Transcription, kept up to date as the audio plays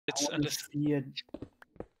It's I wanna see it.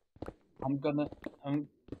 I'm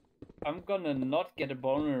gonna not get a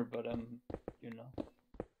boner, but you know.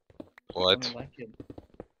 What? I like it.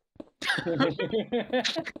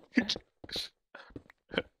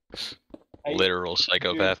 Literal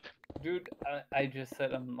psychopath. Dude, I just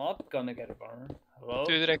said I'm not gonna get a boner. Hello?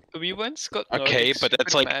 Todarac, we once got Okay, Nordics but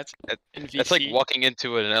that's pretty like mad in VC. that's like walking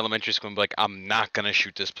into an elementary school and be like, I'm not gonna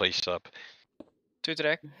shoot this place up.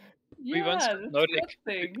 Todarac, Yeah, we once got that's Nordic. a good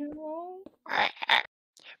thing. You know?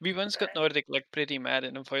 We once got Nordic like pretty mad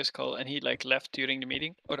in a voice call, and he like left during the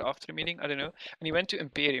meeting or after the meeting, I don't know. And he went to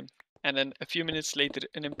Imperium, and then a few minutes later,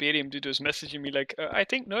 an Imperium dude was messaging me like, "I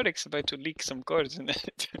think Nordic's about to leak some codes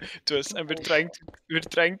to us, and we're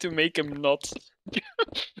trying to make him not."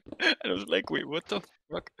 And I was like, "Wait, what the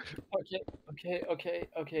fuck?"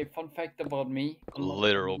 Okay. Fun fact about me. I'm not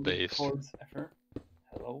Literal gonna leak base. codes ever.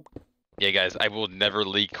 Hello? Yeah, guys, I will never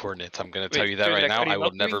leak coordinates. I'm gonna tell Wait, you that right Todarac, now. are you I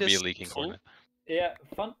will not doing never be this leaking full? coordinates. Yeah,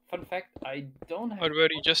 fun fact, I don't have Or were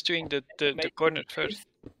you just doing the make coordinate the first?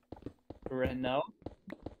 base right now.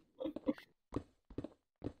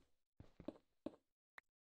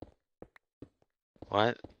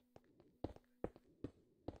 What?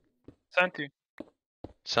 Sanku.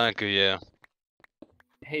 Sanku, yeah.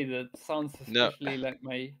 Hey, that sounds No. especially like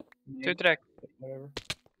my name, Todarac, whatever.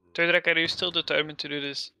 Todarac, are you still determined to do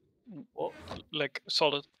this? Well, Like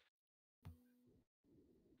solid.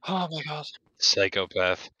 Oh my god.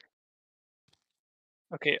 Psychopath.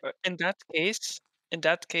 Okay, in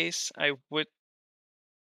that case, I would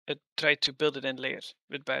try to build it in layers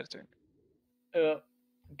with baritone.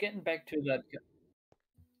 getting back to that.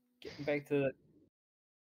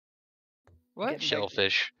 What? Getting back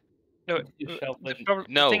Shellfish. No, to the shellfish. the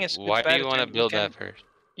No, thing is, with why do you want to baritone, build that first?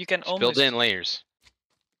 you can Just build almost. it in layers.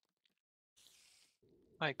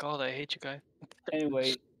 My god, I hate you guys.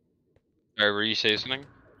 Anyway, Or were you saying something?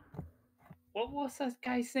 what was that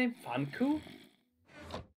guy's name? Fanku?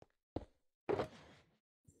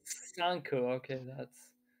 Sanku. Okay,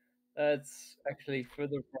 that's actually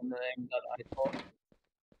further from the name that I thought.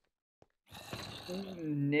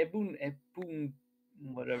 Nebun Epun,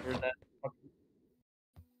 whatever that.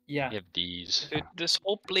 Yeah. You have D's. Dude, this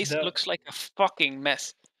whole place The- looks like a fucking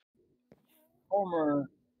mess. Former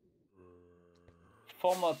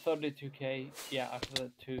 32k. Yeah, after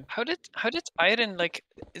that too. How did Iron like?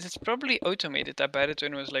 It's probably automated that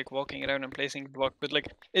baritone was like walking around and placing the block, but like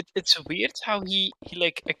it's weird how he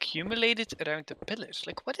like accumulated around the pillars.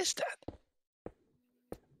 Like, what is that?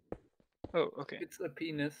 Oh, okay. It's a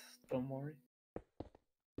penis. Don't worry.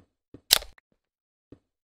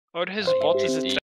 Or his bot is a